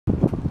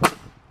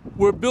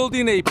We're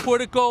building a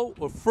portico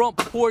or front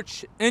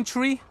porch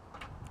entry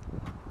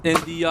in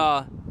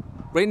the,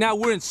 right now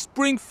we're in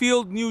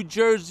Springfield, New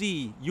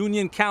Jersey,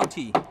 Union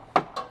County.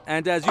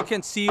 And as you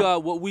can see,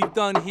 what we've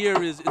done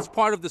here is, it's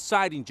part of the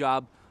siding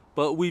job,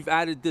 but we've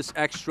added this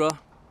extra.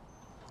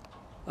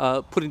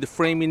 Putting the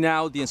framing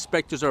now. The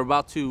inspectors are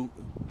about to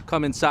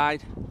come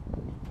inside.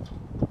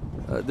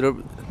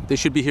 They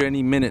should be here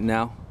any minute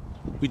now.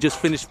 We just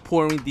finished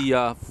pouring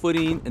the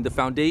footing and the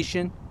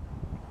foundation.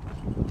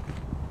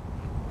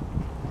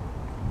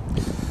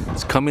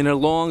 It's coming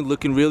along,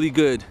 looking really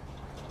good.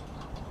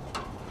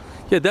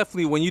 Yeah,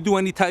 definitely when you do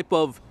any type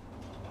of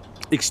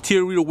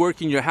exterior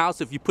work in your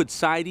house, if you put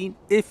siding,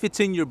 if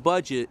it's in your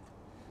budget,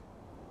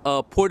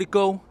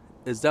 portico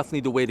is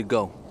definitely the way to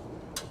go.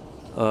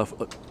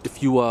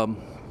 If you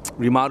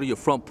remodel your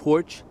front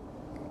porch,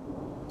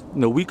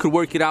 we could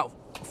work it out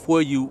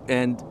for you,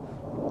 and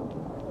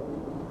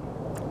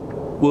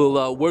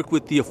we'll work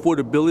with the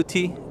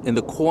affordability and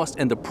the cost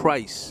and the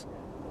price.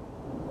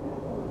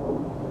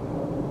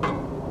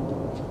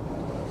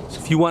 So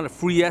if you want a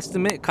free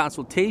estimate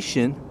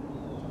consultation,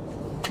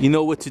 you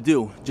know what to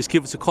do. Just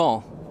give us a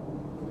call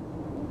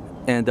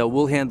and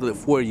we'll handle it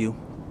for you.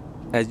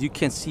 As you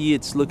can see,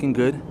 it's looking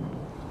good.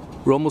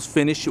 We're almost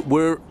finished.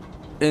 We're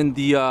in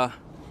the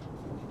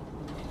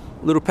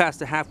little past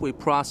the halfway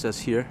process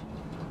here.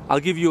 I'll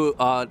give you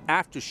an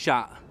after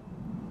shot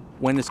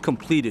when it's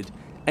completed.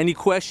 Any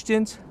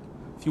questions?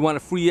 If you want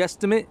a free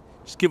estimate,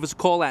 just give us a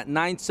call at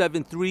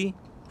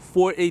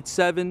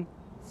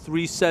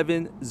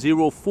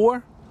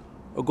 973-487-3704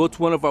 or go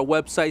to one of our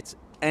websites,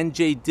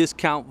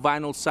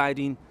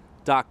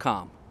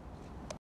 njdiscountvinylsiding.com.